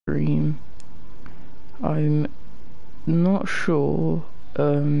stream. I'm not sure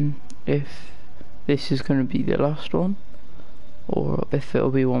if this is going to be the last one or if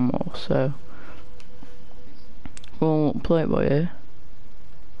it'll be one more, so we'll play it by ear.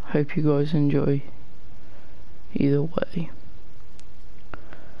 Hope you guys enjoy either way.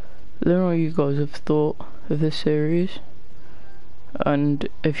 I don't know what you guys have thought of this series, and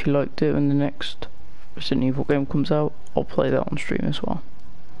if you liked it when the next Resident Evil game comes out, I'll play that on stream as well.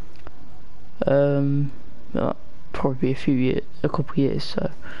 That'll probably be a couple years,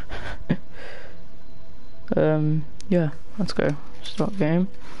 so yeah, let's go. Start game.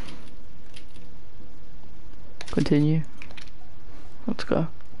 Continue. Let's go.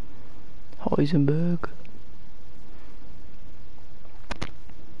 Heisenberg.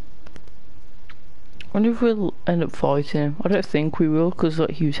 I wonder if we'll end up fighting him. I don't think we will, because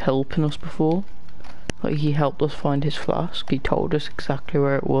like he was helping us before. Like he helped us find his flask. He told us exactly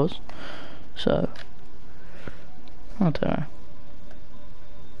where it was. So I don't know.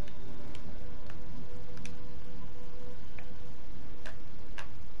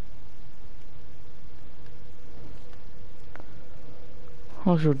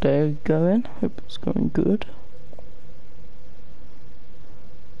 How's your day going? Hope it's going good.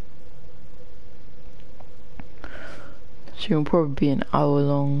 So it'll probably be an hour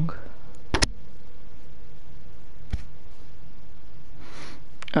long.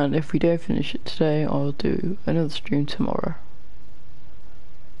 And if we don't finish it today, I'll do another stream tomorrow.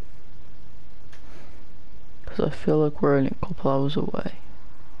 Because I feel like we're only a couple hours away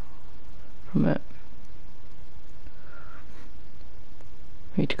from it.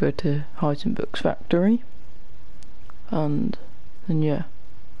 We need to go to Heisenberg's factory. And then yeah.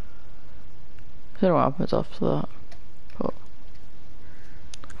 I don't know what happens after that. But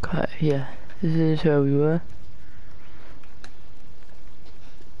okay, yeah. This is where we were.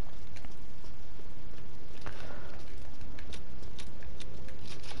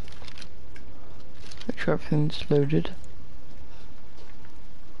 Make sure everything's loaded.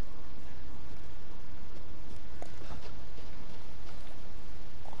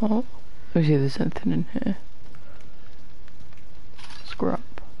 Oh, let's see if there's anything in here.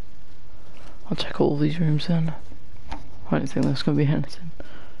 Scrap. I'll check all these rooms then. I don't think there's gonna be anything.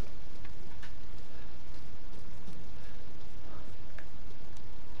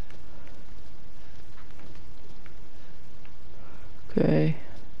 Okay,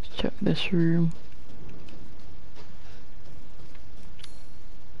 let's check this room.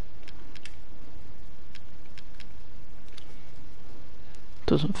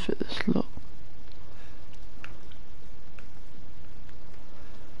 Doesn't fit this lock.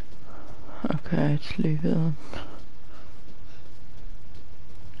 Okay, just leave it then.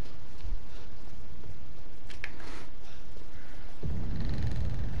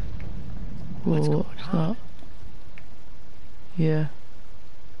 Whoa, what's that? Yeah.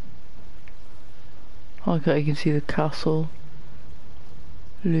 Okay, you can see the castle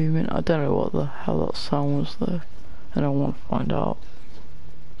looming. I don't know what the hell that sound was though, and I want to find out.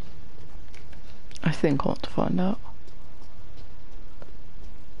 I think I want to find out.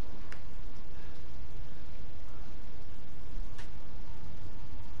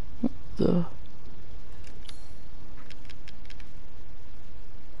 What the?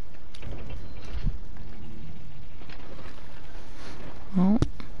 Oh.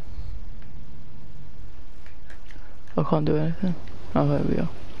 I can't do anything. Oh, there we go.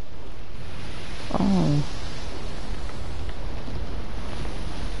 Oh.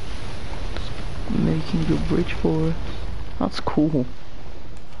 Making a bridge for us. That's cool.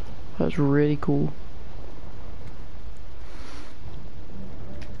 That's really cool.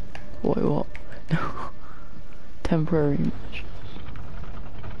 Wait, what? Temporary measures.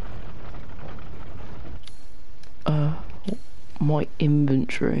 My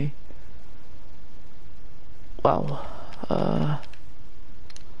inventory. Well,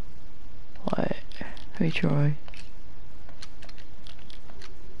 wait, let me try.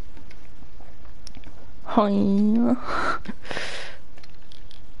 Hi.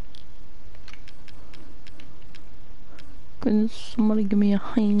 Can somebody give me a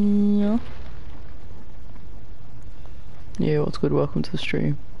hi? Yeah, what's good? Welcome to the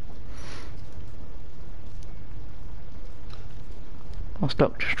stream. As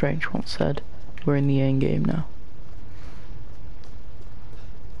Doctor Strange once said, we're in the end game now.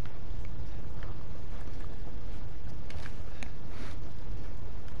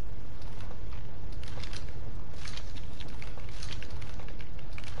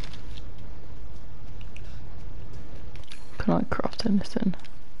 Can I craft anything?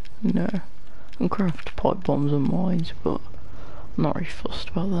 No. I can craft pipe bombs and mines, but Not really fussed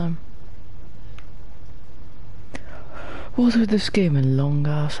about them. What's with this game and long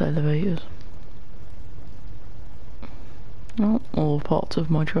ass elevators? Oh, all parts of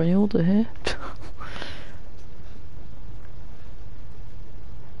my child are here.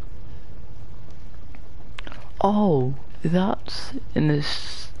 Oh, that's in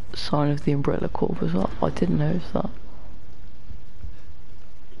this sign of the Umbrella Corp as well. I didn't notice that.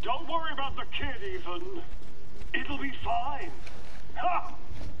 Don't worry about the kid, Ethan. It'll be fine. Ha!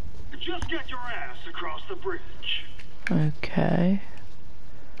 Just get your ass across the bridge. Okay.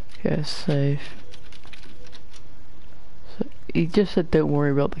 Yeah, safe. So he just said don't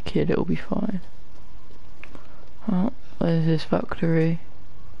worry about the kid, it'll be fine. Oh, there's his factory.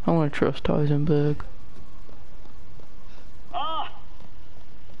 I want to trust Heisenberg. Ah!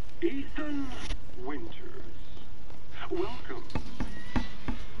 Ethan Winters. Welcome.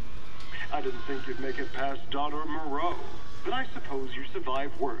 I didn't think you'd make it past Daughter Moreau, but I suppose you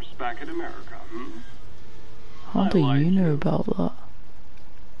survived worse back in America, hmm? How do you know about that?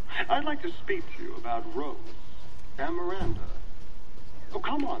 I'd like to speak to you about Rose and Miranda. Oh,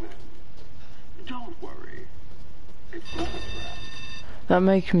 come on in. Don't worry. It's not a trap. That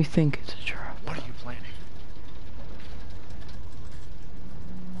makes me think it's a trap. What are you planning?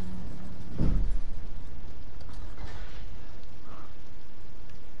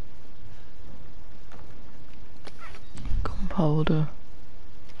 Gunpowder.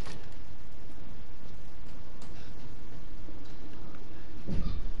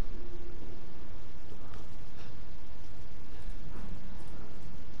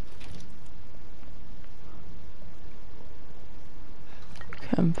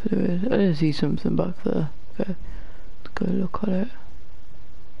 Chem fluid. I didn't see something back there. Okay, let's go look at it.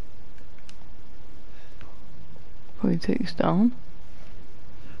 Probably takes down.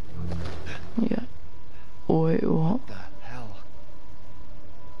 Yeah. Wait, what? What the hell?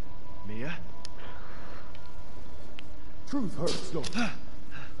 Mia? Truth hurts, don't it?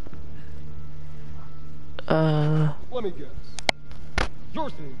 Let me guess. You're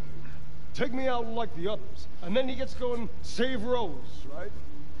thinking, take me out like the others, and then he gets to go and save Rose, right?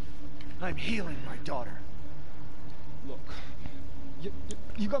 I'm healing my daughter. Look,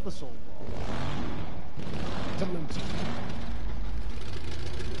 you got the soul wrong. It's a mental.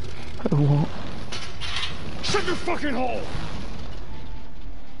 What? Shut your fucking hole!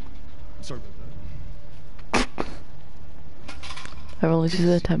 Sorry about that. Everyone loses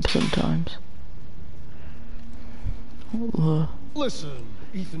their temper sometimes. Listen,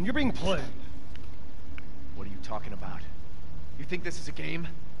 Ethan, you're being played. What are you talking about? You think this is a game?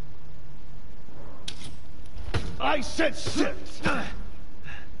 I said sit!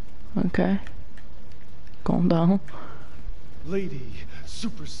 Okay. Calm down. Lady,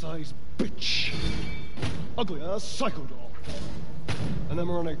 supersized bitch. Ugly ass psycho doll. An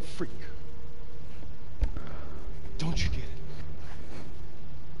embryonic freak. Don't you get it?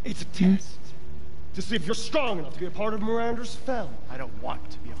 It's a test. To see if you're strong enough to be a part of Miranda's family. I don't want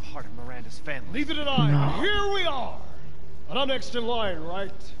to be a part of Miranda's family. Neither did I, No. but here we are. And I'm next in line,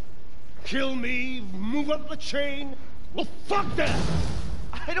 right? Kill me, move up the chain. Well, fuck that!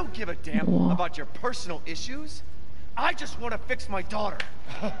 I don't give a damn What? about your personal issues. I just want to fix my daughter.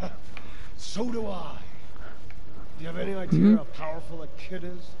 So do I. Do you have any idea how powerful that kid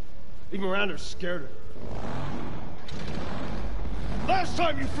is? Even Miranda's scared of her. Last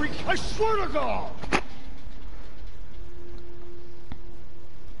time, you freak, I swear to God!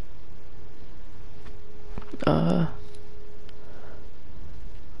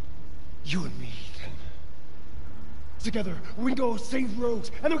 You and me, Ethan. Together, we can go save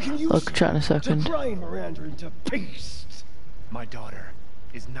Rose, and we can use Look, chat in a second. to grind Miranda into paste. My daughter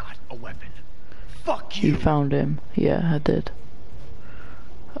is not a weapon. Fuck you. You found him. Yeah, I did.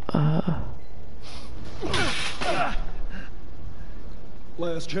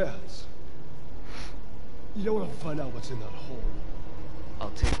 Last chance. You don't want to find out what's in that hole. I'll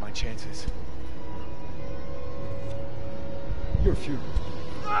take my chances. You're futile.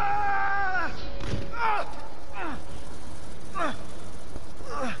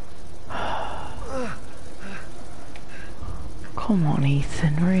 Come on,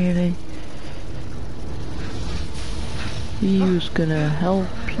 Ethan, really? He was gonna help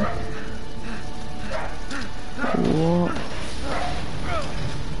you. What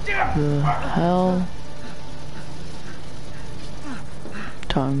the hell?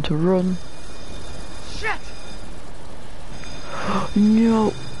 Time to run. Shit! No.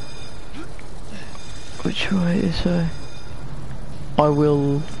 Which way is I? I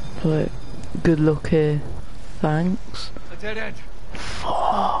will play. Good luck here. Thanks. A dead end.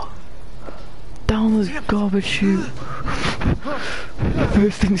 Fuck. Down the garbage chute.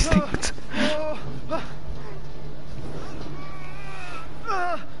 First instinct.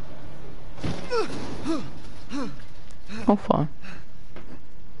 I'm fine.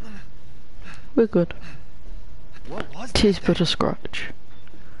 We're good. What was Tis but a scratch.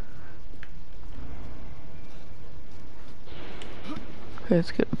 Okay,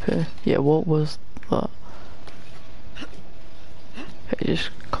 let's get up here. Yeah, what was that? Okay, just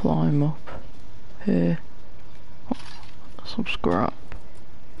climb up here. Oh, some scrap.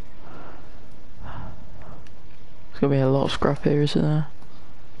 There's gonna be a lot of scrap here, isn't there?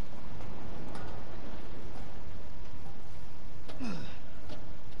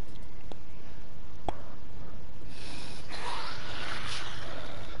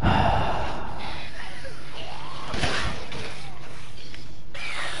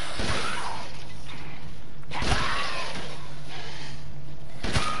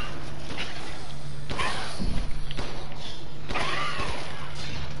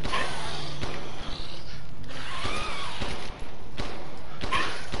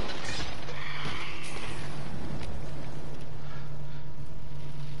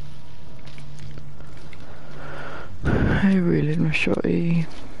 I really am shoddy.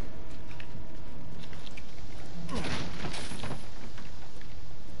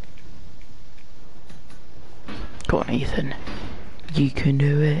 Go on, Ethan. You can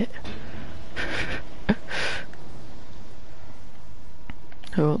do it.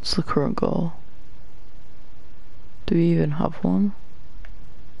 So what's the current goal? Do we even have one?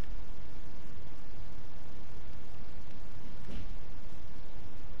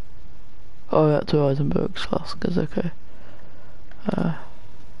 Oh, yeah, to Heisenberg's flask is okay.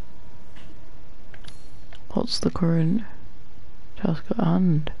 What's the current task at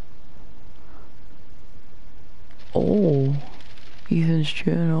hand? Oh, Ethan's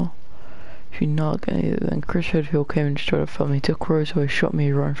journal. If you're not getting it, then Chris Redfield came and tried to find me, took Rose away, shot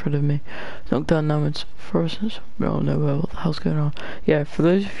me right in front of me, knocked down Namad's frozen. No, what the hell's going on? Yeah, for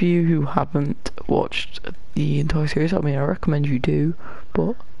those of you who haven't watched the entire series, I mean, I recommend you do,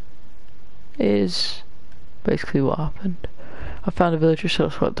 but it is basically what happened. I found a villager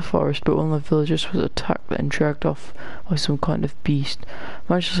set throughout the forest, but one of the villagers was attacked and dragged off by some kind of beast.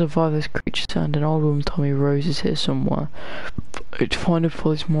 I managed to survive this creature's hand. An old woman told me Rose is here somewhere. To find it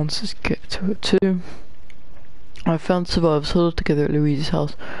before these monsters get to it too. I found survivors huddled together at Louise's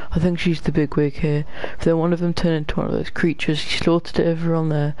house. I think she's the big wig here. If then one of them turned into one of those creatures, he slaughtered everyone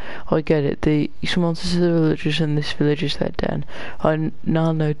there. I get it. Some monsters are the villagers and this village is their den. I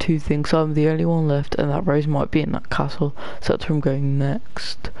now know two things. I'm the only one left and that Rose might be in that castle. So that's where I'm going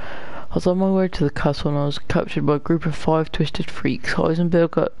next. I was on my way to the castle and I was captured by a group of 5 twisted freaks.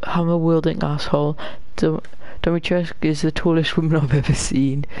 Heisenberg, a hammer-wielding asshole. Domitresk is the tallest woman I've ever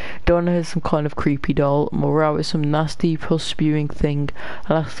seen. Donna is some kind of creepy doll. Morale is some nasty, pus-spewing thing. And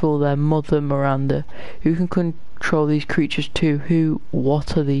last of all, their mother, Miranda. Who can control these creatures too?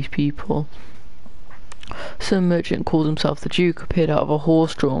 What are these people? Some merchant called himself the Duke appeared out of a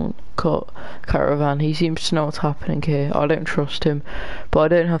horse-drawn caravan. He seems to know what's happening here. I don't trust him, but I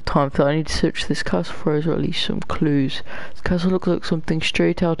don't have time for that. I need to search this castle for us, or at least some clues. The castle looks like something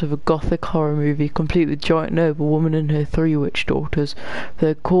straight out of a gothic horror movie, complete with giant noble woman and her 3 witch daughters.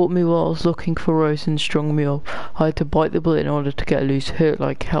 They caught me while I was looking for Rose and strung me up. I had to bite the bullet in order to get loose. Hurt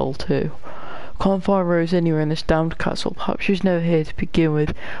like hell too. Can't find Rose anywhere in this damned castle. Perhaps she's never here to begin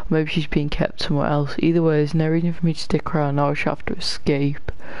with, or maybe she's being kept somewhere else. Either way, there's no reason for me to stick around. Now I shall have to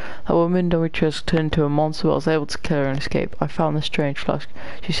escape. That woman Domitresk turned into a monster, but I was able to kill her and escape. I found the strange flask.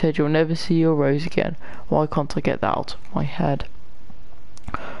 She said you'll never see your Rose again. Why can't I get that out of my head?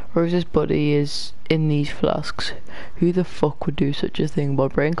 Rose's body is in these flasks. Who the fuck would do such a thing? My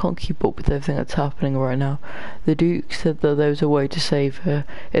brain can't keep up with everything that's happening right now. The Duke said that there was a way to save her.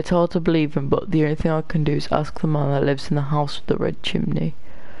 It's hard to believe him, but the only thing I can do is ask the man that lives in the house with the red chimney.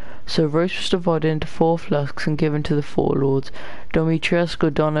 So Rose was divided into 4 flasks and given to the 4 lords.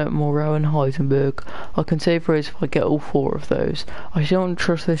 Domitresk, Donna, Moreau and Heisenberg. I can save Rose if I get all 4 of those. I don't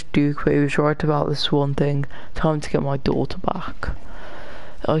trust this Duke, but he was right about this one thing. Time to get my daughter back.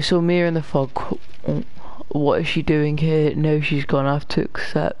 I saw Mia in the fog. What is she doing here? No, she's gone. I have to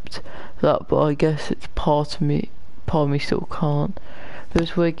accept that, but I guess it's part of me still can't.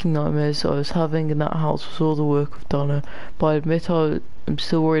 Those waking nightmares I was having in that house was all the work of Donna, but I admit I'm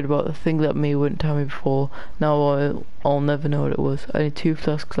still worried about the thing that Mia wouldn't tell me before. Now I'll never know what it was. Only 2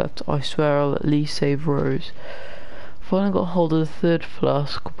 flasks left. I swear I'll at least save Rose. Finally got hold of the 3rd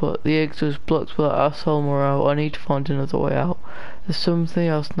flask, but the exit was blocked by that asshole Morale. I need to find another way out. There's something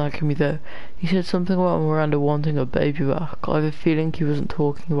else nagging me though. He said something about Miranda wanting a baby back. I have a feeling he wasn't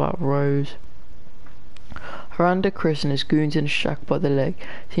talking about Rose. Miranda, Chris and his goons in a shack by the lake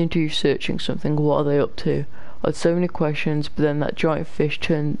seem to be searching something. What are they up to? I had so many questions, but then that giant fish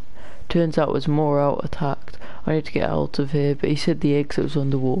turns out was more out attacked. I need to get out of here, but he said the exit was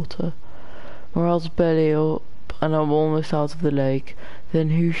underwater. Morale's barely up, and I'm almost out of the lake.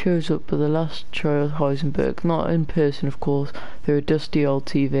 Then who shows up but the last child, Heisenberg? Not in person, of course, through a dusty old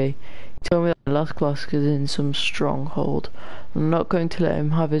TV. He told me that the last class is in some stronghold. I'm not going to let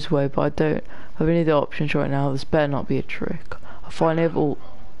him have his way, but I don't have any of the options right now. This better not be a trick. I finally have all...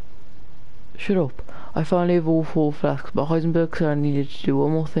 Shut up. I finally have all 4 flasks, but Heisenberg said I needed to do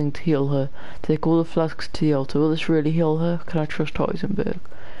one more thing to heal her. Take all the flasks to the altar. Will this really heal her? Can I trust Heisenberg?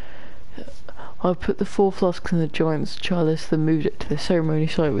 I put the 4 flasks in the giant's chalice, then moved it to the ceremony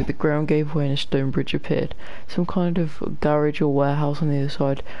site where the ground gave way and a stone bridge appeared. Some kind of garage or warehouse on the other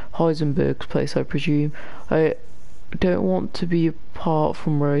side. Heisenberg's place, I presume. I don't want to be apart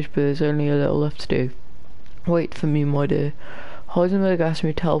from Rose, but there's only a little left to do. Wait for me, my dear. Heisenberg asked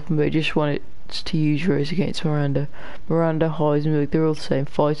me to help him, but he just wanted to use Rose against Miranda. Miranda, Heisenberg, they're all the same,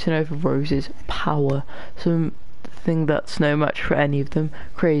 fighting over Rose's power. Something that's no match for any of them.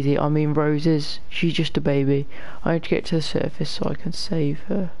 Crazy. I mean, Rose's, she's just a baby. I need to get to the surface so I can save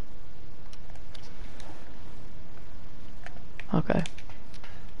her. Okay.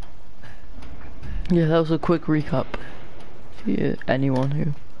 Yeah, that was a quick recap for anyone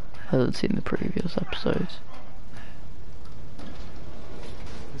who hasn't seen the previous episodes.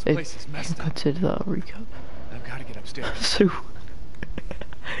 This place is messed up. Consider that a recap. I've got to get upstairs. So,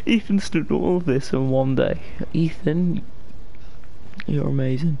 Ethan's done all of this in one day. Ethan, you're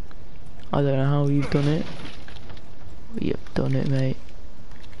amazing. I don't know how you've done it, but you've done it, mate.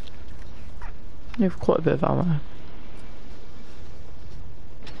 You have quite a bit of ammo.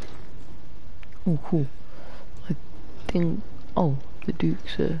 Oh, cool. I think... Oh, the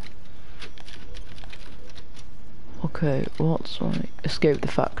Duke's here. Okay, what's my... Escape the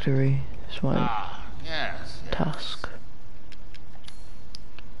factory. It's my Yes. task.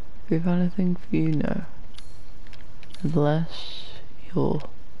 Do you have anything for you? No. Unless you're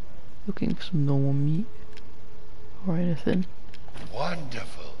looking for some normal meat or anything.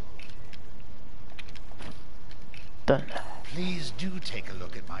 Wonderful. Done. Please do take a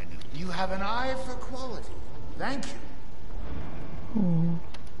look at my new... You have an eye for quality. Thank you. Oh.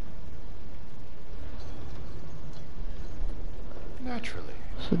 Naturally.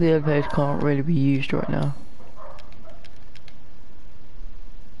 So the elevator can't really be used right now.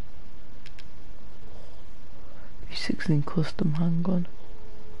 B16 custom handgun.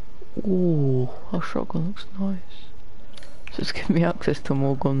 Oh, our shotgun looks nice. So it's giving me access to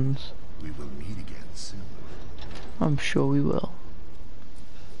more guns. We will meet again soon. I'm sure we will.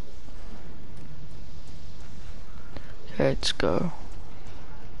 Let's go.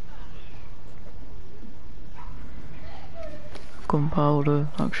 Gunpowder,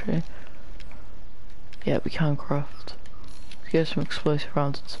 actually. Yeah, we can craft. Let's get some explosive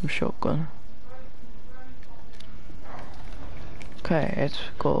rounds and some shotgun. Okay, let's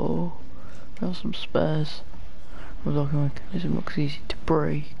go. Got some spares. The locking mechanism looks easy to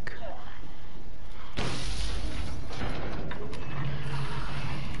break.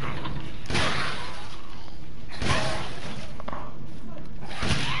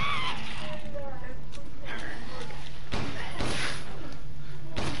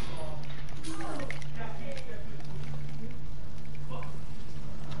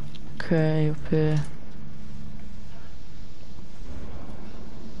 Okay, up here.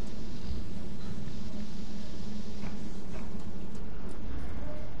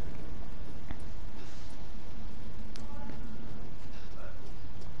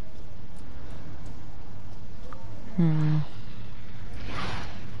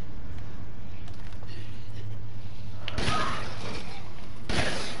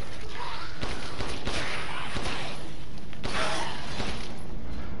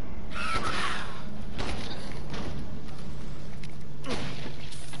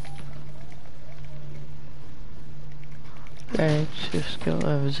 Okay, let's just get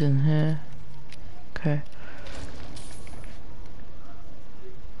whatever's in here. Okay.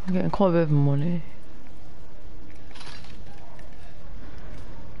 I'm getting quite a bit of money.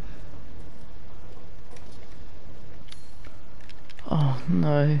 Oh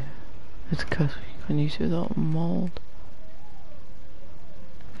no. It's because we can use it without mold.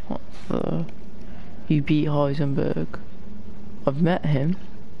 What the? You beat Heisenberg. I've met him.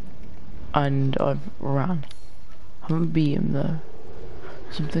 And I've ran. I haven't beat him though.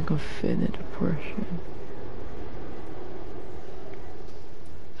 Something of fear and depression.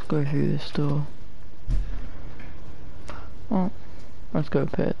 Let's go through this door. Well, let's go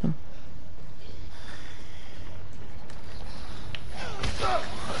pet them.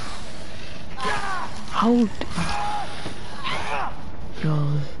 How d-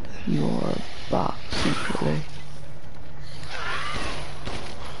 God, you are a bat secretly.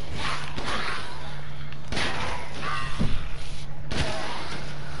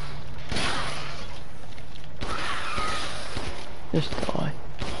 Just die.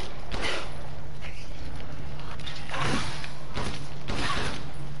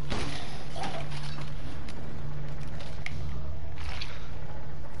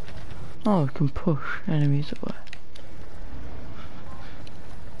 Oh, I can push enemies away.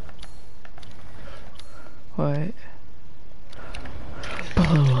 Wait.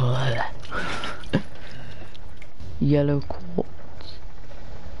 Yellow quartz.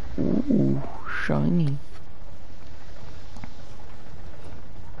 Ooh, shiny.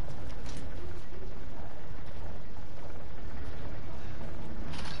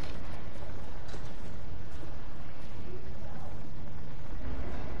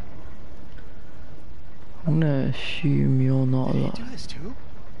 I'm gonna assume you're not Did you alive. do this too?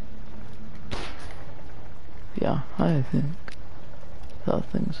 Yeah, I think that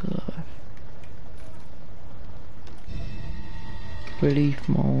thing's alive. Relief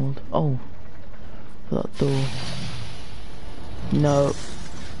mold. Oh, that door. No.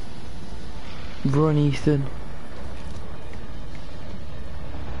 Run, Ethan.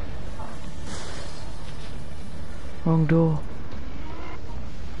 Wrong door.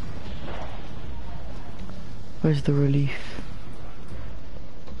 Where's the relief?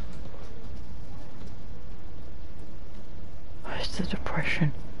 Where's the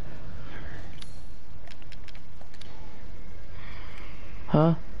depression?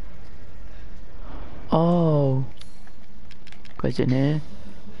 Huh? Oh. Goes in here.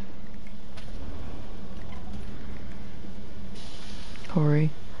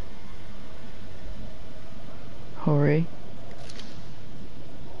 Hurry. Hurry.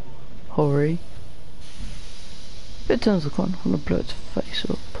 Hurry. If it turns the corner, I'm gonna blow its face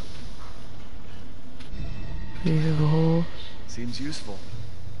up. Here's a horse. Seems useful.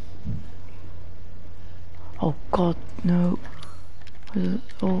 Oh god, no. Where's it?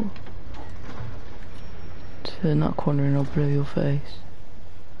 Oh. Turn that corner and I'll blow your face.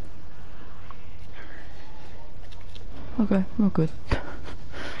 Okay, we're good.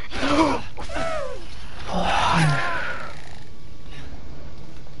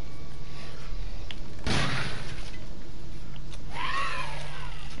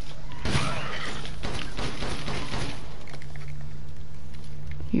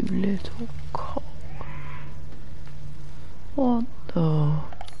 You little cock. What the?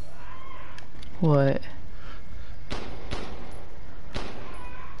 Wait.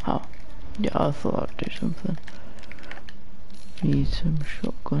 Oh. Yeah, I thought I'd do something. Need some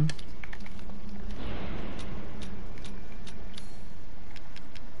shotgun.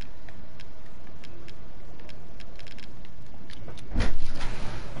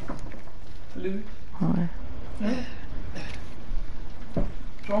 Hello. Hi.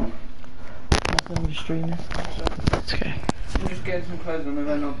 Tom? Nothing, just streaming. It's okay. I'm just getting some clothes on and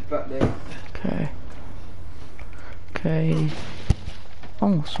then I'll be back there. Okay. Okay.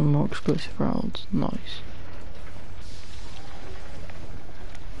 Oh, some more explosive rounds. Nice.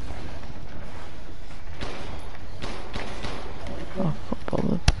 Oh, I can't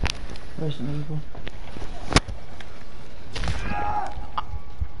bother. Resident Evil.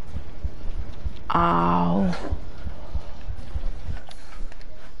 Ow.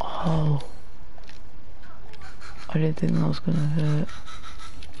 Oh. I didn't think that was gonna hurt.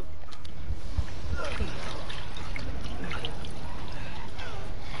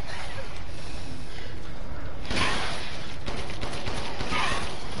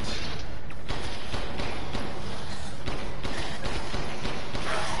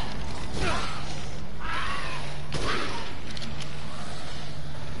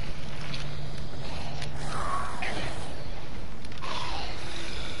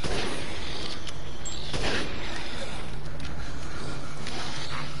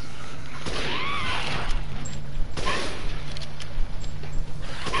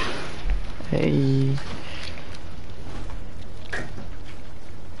 Hey.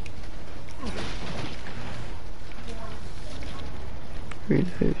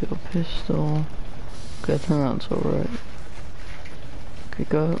 Reload your pistol. Okay, I think that's alright. Okay,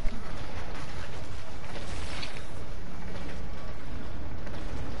 go.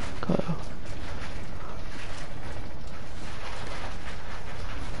 Go.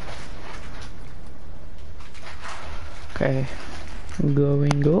 Okay.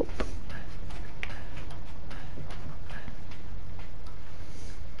 Going up.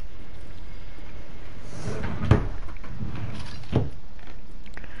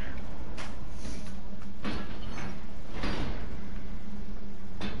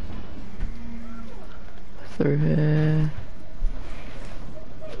 through here.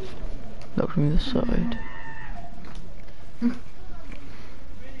 Look from the side.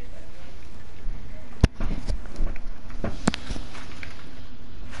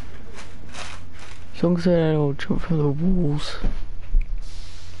 As long as I don't jump from the walls.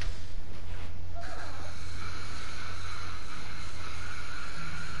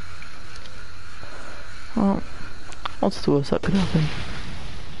 Oh, what's the worst that could happen?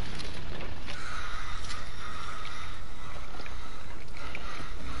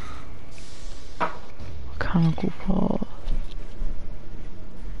 Mechanical part.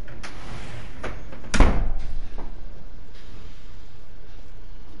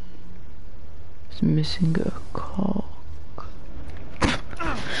 It's missing a cog.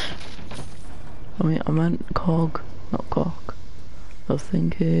 I meant cog, not cock.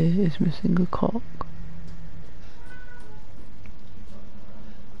 Nothing here is missing a cock.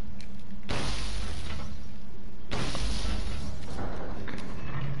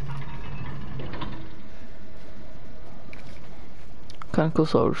 Mechanical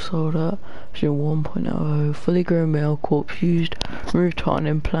solder, version 1.0, fully grown male corpse used, removed heart and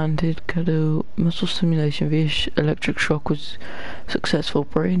implanted cadal muscle stimulation via electric shock was successful.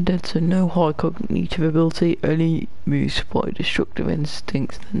 Brain dead, so no high cognitive ability, only moves by destructive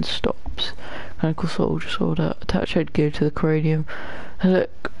instincts, then stops. Mechanical solder, attach headgear to the cranium.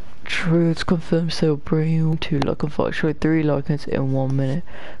 Electrodes confirm cell brain 2 like and 5 showed 3 lichens in 1 minute.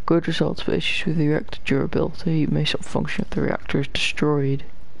 Good results, but issues with the reactor durability may stop function if the reactor is destroyed.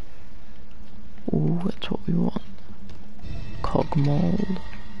 Ooh, that's what we want. Cog mold.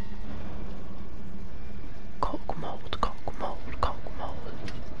 Cog mold, cog mold, cog mold.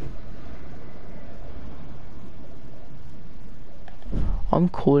 I'm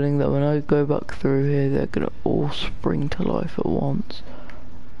calling that when I go back through here, they're gonna all spring to life at once.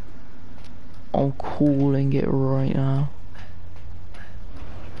 I'm calling it right now.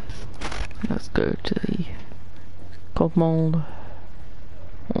 Let's go to the cog mold.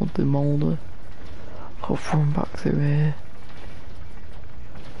 Or the molder. I'll run back through here.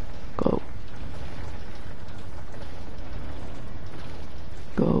 Go.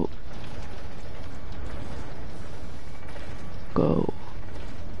 Go. Go.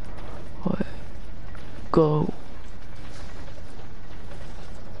 Wait. Go.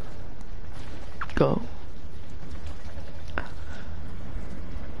 Go.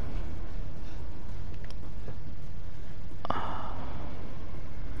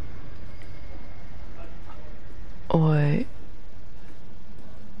 Wait.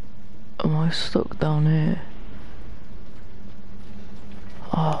 Am I stuck down here?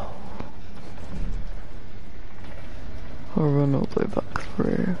 Oh. I'll run all the way back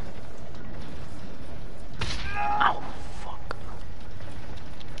through. Ow, fuck.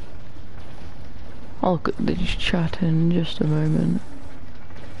 I'll look at these chatting in just a moment.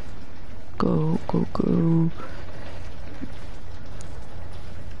 Go, go, go.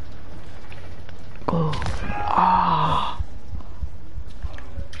 Go. Ah!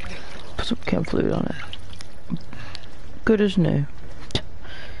 Put some chem fluid on it. Good as new.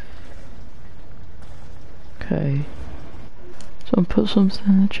 Okay. Someone put something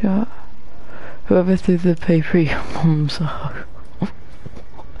in the chat. Whoever threw the paper your mum's are.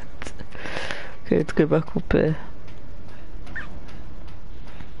 Okay, let's go back up here.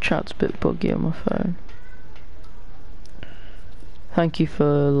 Chat's a bit buggy on my phone. Thank you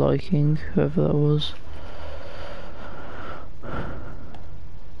for liking, whoever that was.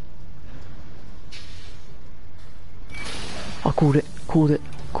 I called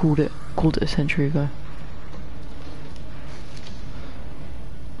it a century ago.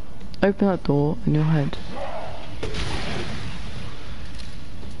 Open that door in your head.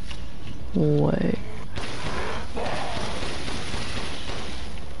 Wait.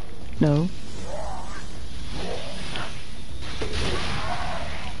 No.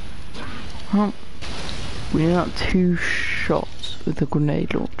 We need not 2 shots with the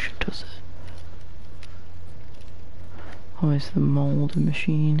grenade launcher, does it? Oh, it's the mold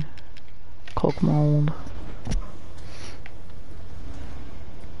machine. Cog mold.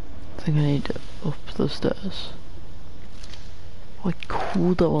 I think I need it up the stairs. I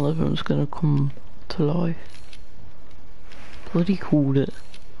called that one of them's gonna come to life. Bloody called it.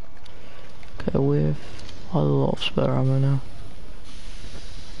 Okay, we've a lot of spare ammo now.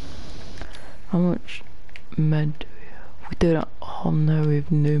 How much med do we have? We don't. Oh no, we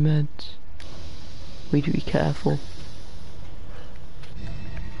have no meds. We need to be careful.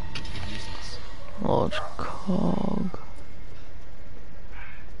 Large cog.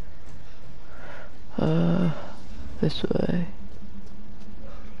 This way.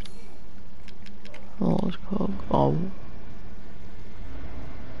 Large cog. Oh,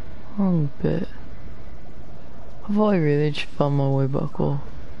 wrong bit. Have I really just found my way back off?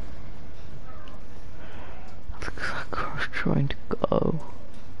 That's exactly where I was trying to go.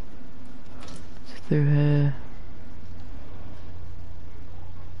 It's through here.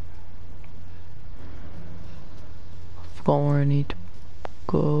 I forgot where I need to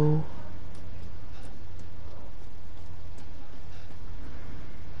go.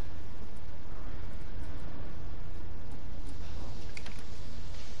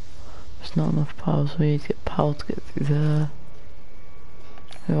 There's not enough power, so I need to get power to get through there.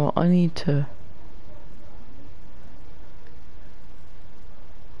 You know what, I need to...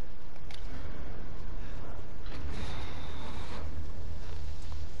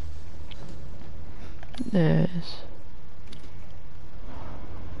 There's...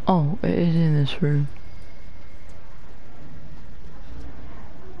 Oh, it is in this room.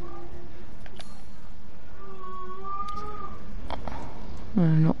 No,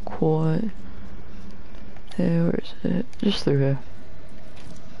 not quite. Here, where is it? Just through here.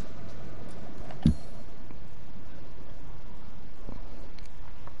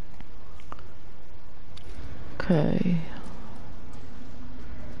 Okay.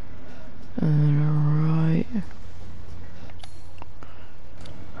 And then right.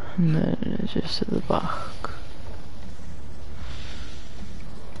 And then it's just at the back.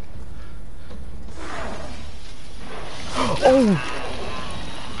 Oh!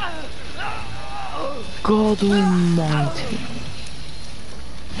 God almighty.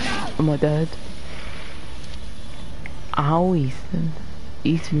 Am I dead? Ow, Ethan.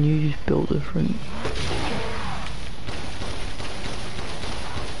 Ethan, you just built different. It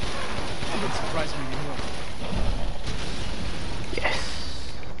would surprise me more. Yes.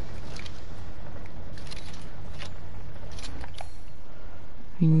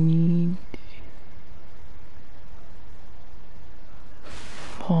 We need...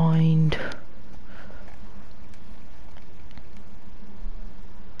 Find...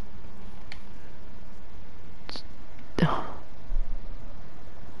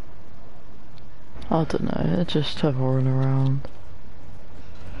 I don't know, just have a run around.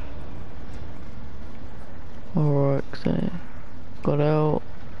 Alright, so got out.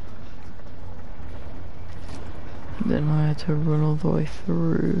 Then I had to run all the way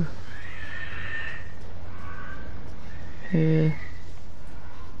through. Here.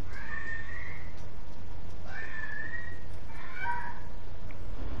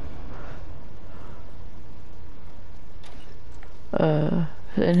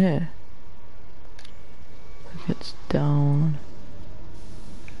 In here. It's down.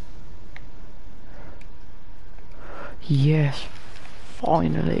 Yes,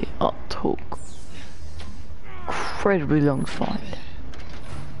 finally. That took incredibly long to find.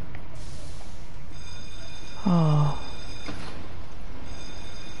 Oh.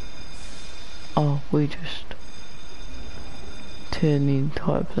 Oh, we just turned the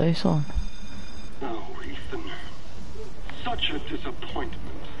entire place on. Oh, Ethan. Such a disappointment.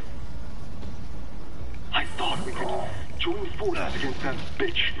 I thought we could join forces against that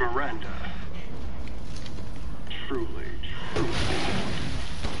bitch Miranda. Truly, truly.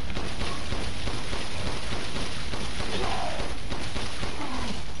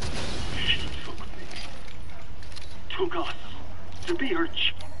 She took us to be her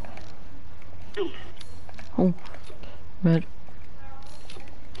children. Oh, red.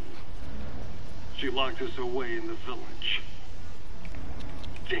 She locked us away in the village.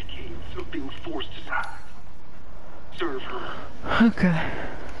 Decades of being forced to serve her. Okay.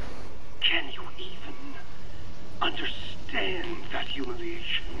 Can you even understand that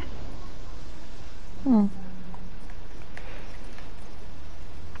humiliation? Hmm.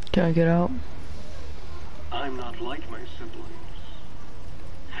 Can I get out? I'm not like my siblings.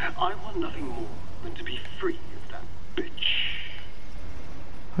 I want nothing more than to be free of that bitch.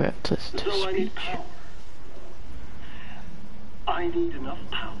 We have to So I need power. I need enough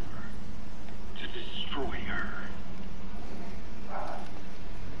power to destroy her.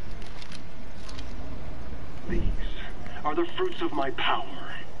 These are the fruits of my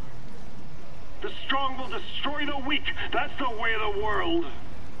power. The strong will destroy the weak. That's the way of the world.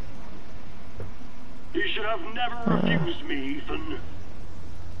 You should have never refused me, Ethan.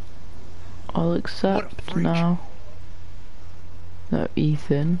 I'll accept now. No,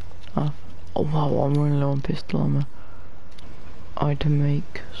 Ethan. Oh wow, I'm running low on pistol armor. I had to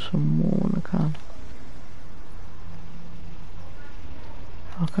make some more when I can.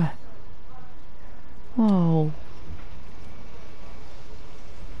 Okay. Whoa.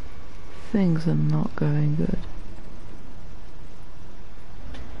 Things are not going good.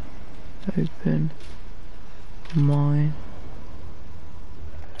 Open. Mine.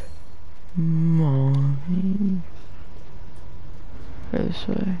 Mine. Go this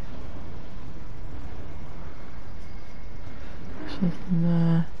way. There's nothing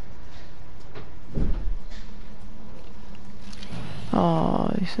there.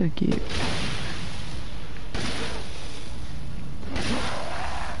 Oh, he's so cute.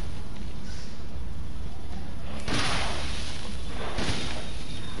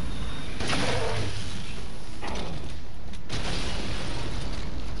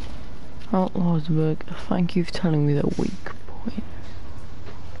 Oh, Heisenberg, thank you for telling me the weak point.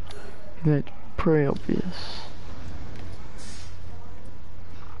 It's pretty obvious.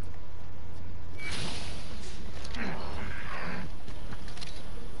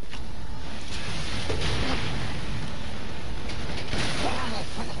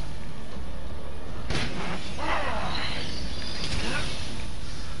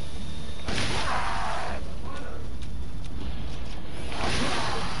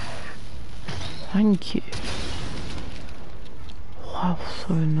 Thank you. Wow,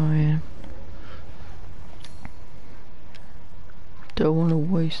 so annoying. Don't want to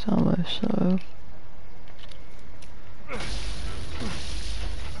waste ammo, so...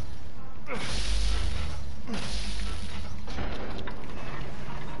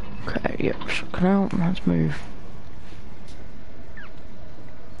 Okay, yep, shotgun out, let's move.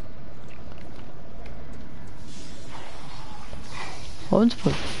 I wasn't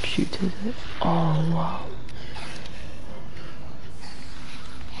supposed to shoot, is it? Oh, wow.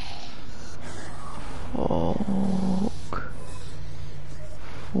 Fuck.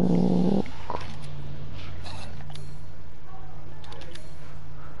 Fuck.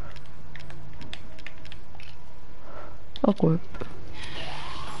 Awkward.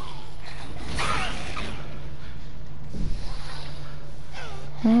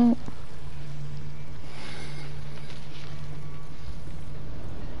 Oh.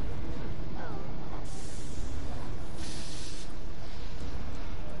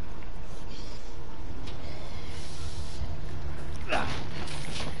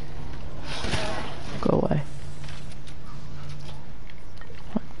 Go away.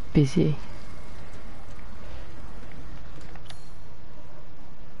 I'm busy.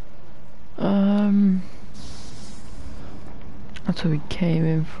 That's where we came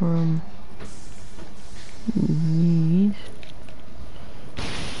in from. Need.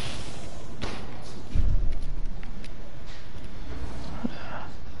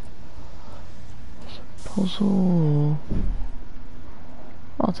 Puzzle.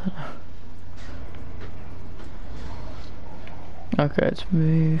 I don't know. Okay, let's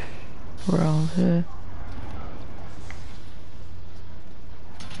move around here.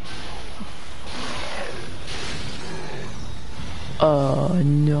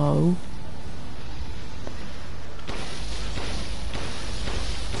 No.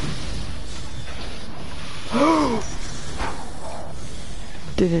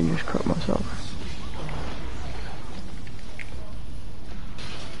 Didn't just crap myself.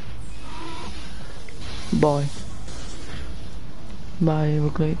 Bye. Bye, have a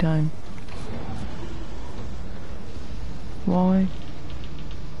great time. Why?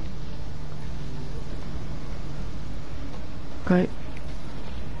 Okay.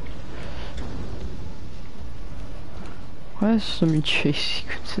 Where's some chase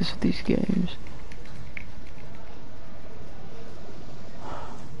sequences of these games?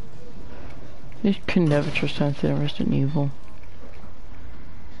 You can never trust anything in Resident Evil.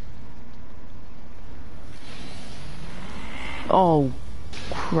 Oh,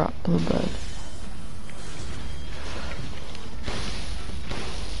 crap, the bed.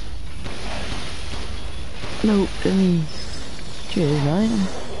 No, I mean, cheers, mate.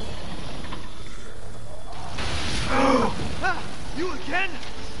 You again?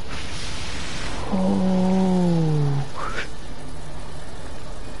 Oh.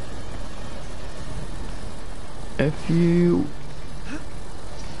 If you...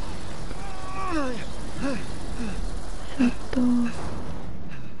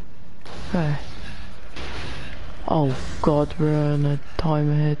 Okay. Oh god, we're on a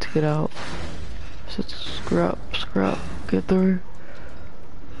timer here to get out. So scrap, get through.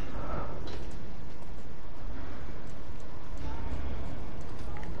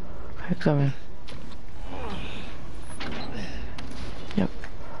 Okay, examine. Yep.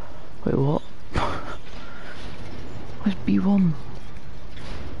 Wait, what? Where's B1?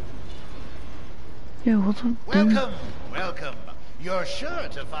 Yeah, what's up? Welcome, welcome. You're sure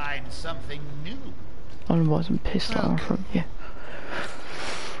to find something new. I don't know why I'm pissed on from you.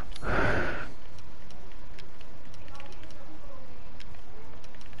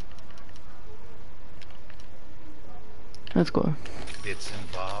 Let's go. Bits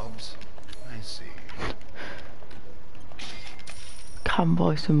and bobs. I see. Can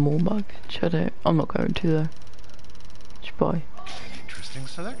buy some more baggage. I don't. I'm not going to though. Just buy An interesting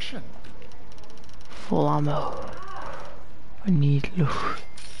selection. full ammo. I need loot.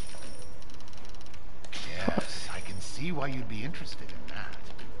 Yes, I can see why you'd be interested in that.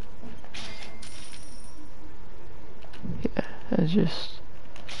 Yeah, I just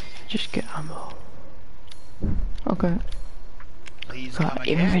get ammo. Okay. Please come Got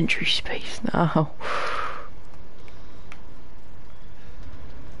again. inventory space now.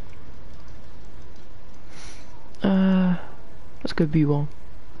 Let's go B1.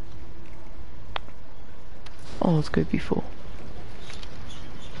 Oh, let's go B4.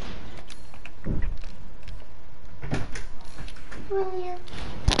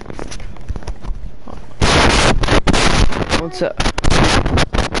 What's up?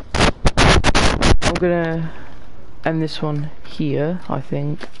 I'm gonna end this one here, I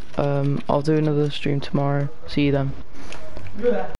think. I'll do another stream tomorrow. See you then.